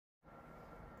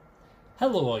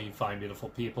Hello all you fine beautiful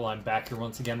people, I'm back here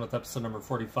once again with episode number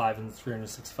 45 in the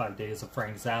 365 days of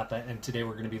Frank Zappa, and today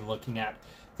we're going to be looking at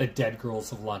The Dead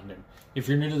Girls of London. If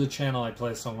you're new to the channel, I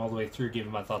play a song all the way through, give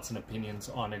you my thoughts and opinions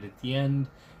on it at the end,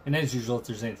 and as usual, if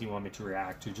there's anything you want me to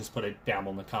react to, just put it down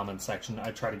in the comments section.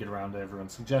 I try to get around to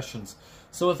everyone's suggestions.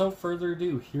 So without further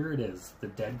ado, here it is, The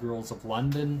Dead Girls of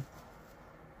London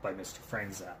by Mr.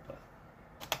 Frank Zappa.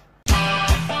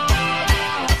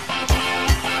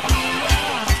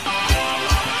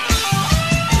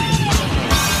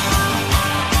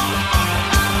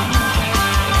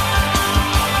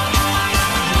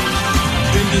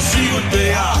 You see what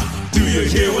they are, do you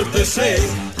hear what they say?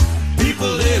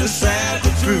 People that are sad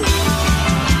but true.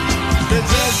 They're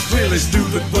just really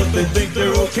stupid, but they think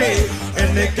they're okay,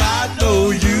 and they got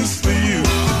no use for you.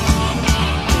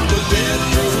 The dead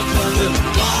girls of London,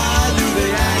 why do they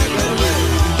act that way?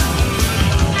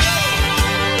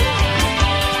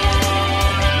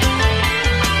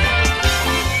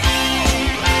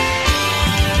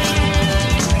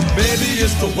 Maybe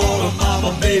it's the water,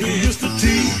 mama, maybe it's the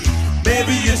tea.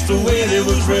 Maybe it's the way they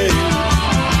was raised.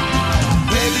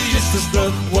 Maybe it's the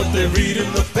stuff what they read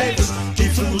in the papers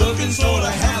keeps them looking sort of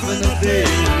having a day.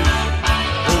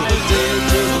 Oh, the dead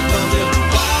girls of London,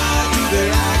 why do they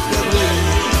act that way?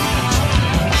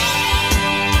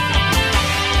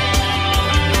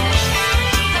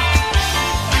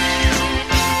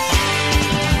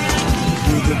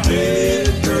 We're the dead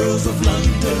girls of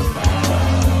London.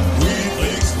 We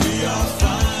think we are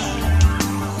fine.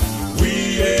 We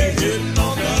ain't hitting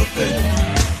on nothing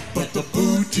but the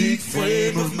boutique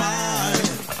frame of mind.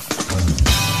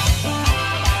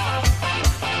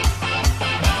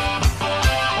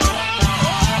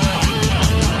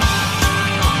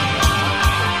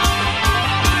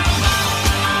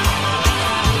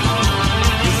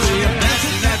 You see them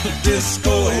dancing at the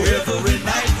disco every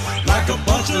night like a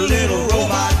bunch of little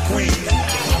robot queens,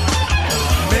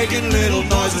 making little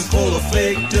noises full of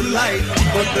fake delight,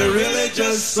 but they're really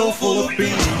just so full of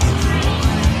beans.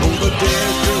 Oh, the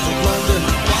dead girls of London,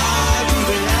 why do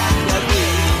they act that way?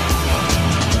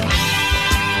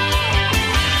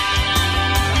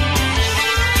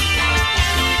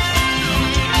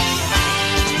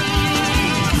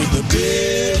 We're the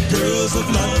dead girls of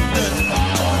London.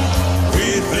 We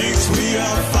think we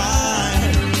are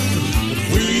fine.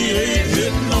 We ain't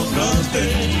hitting on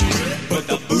nothing but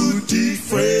the boutique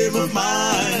frame of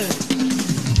mind.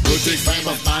 Boutique frame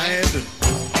of mind.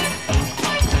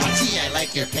 Gee, I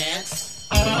like your pants.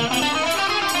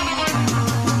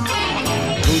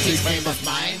 Boutique frame of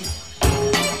mind.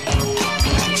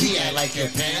 Gee, I like your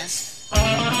pants.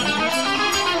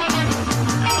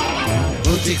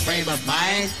 Boutique frame of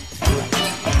mind.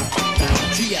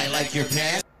 Gee, I like your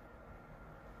pants.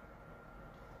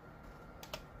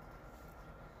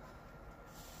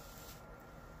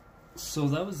 So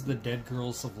that was The Dead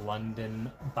Girls of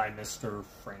London by Mr.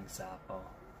 Frank Zappa.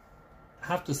 I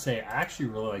have to say, I actually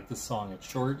really like this song. It's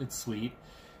short, it's sweet,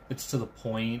 it's to the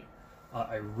point.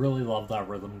 I really love that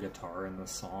rhythm guitar in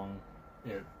this song.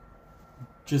 It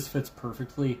just fits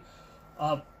perfectly.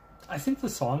 I think the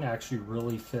song actually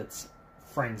really fits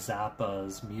Frank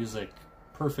Zappa's music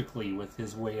perfectly with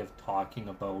his way of talking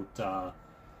about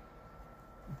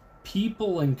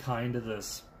people in kind of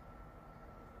this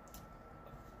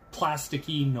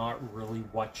plasticky, not really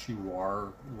what you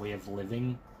are way of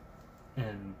living,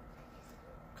 and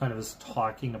kind of is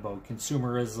talking about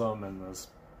consumerism and this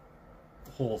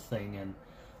whole thing. And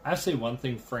I have to say one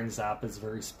thing, Frank Zappa is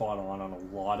very spot on a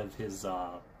lot of his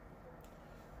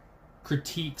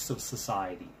critiques of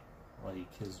society,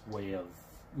 like his way of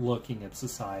looking at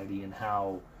society and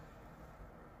how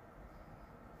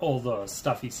all the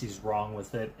stuff he sees wrong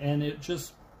with it, and it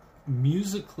just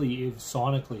musically,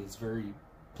 sonically, it's very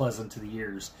pleasant to the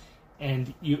ears.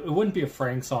 And it wouldn't be a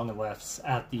Frank song unless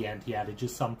at the end he added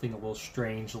just something a little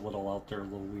strange, a little out there, a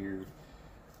little weird.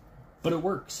 But it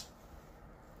works.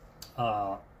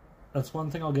 That's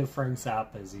one thing I'll give Frank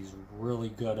Zappa, is he's really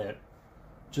good at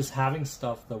just having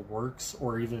stuff that works,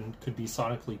 or even could be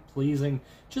sonically pleasing,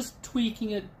 just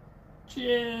tweaking it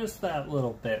just that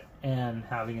little bit and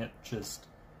having it just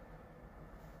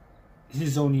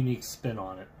his own unique spin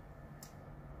on it.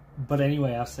 But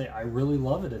anyway, I have to say, I really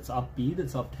love it. It's upbeat,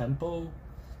 it's up-tempo.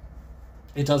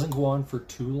 It doesn't go on for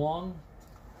too long.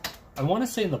 I want to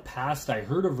say in the past, I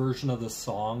heard a version of this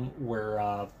song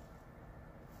where,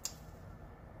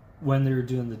 when they were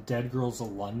doing The Dead Girls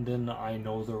of London, I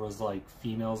know there was, like,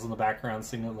 females in the background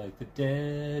singing, like, The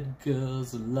Dead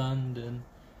Girls of London.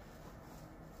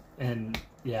 And,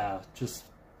 yeah, just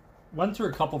went through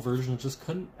a couple versions, just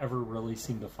couldn't ever really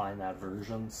seem to find that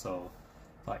version, so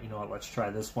Thought, you know what, let's try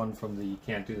this one from the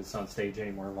Can't Do This on Stage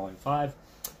Anymore Volume 5.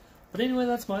 But anyway,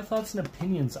 that's my thoughts and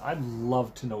opinions. I'd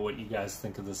love to know what you guys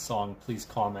think of this song. Please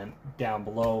comment down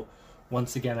below.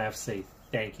 Once again, I have to say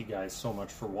thank you guys so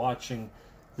much for watching.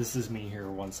 This is me here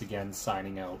once again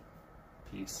signing out.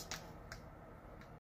 Peace.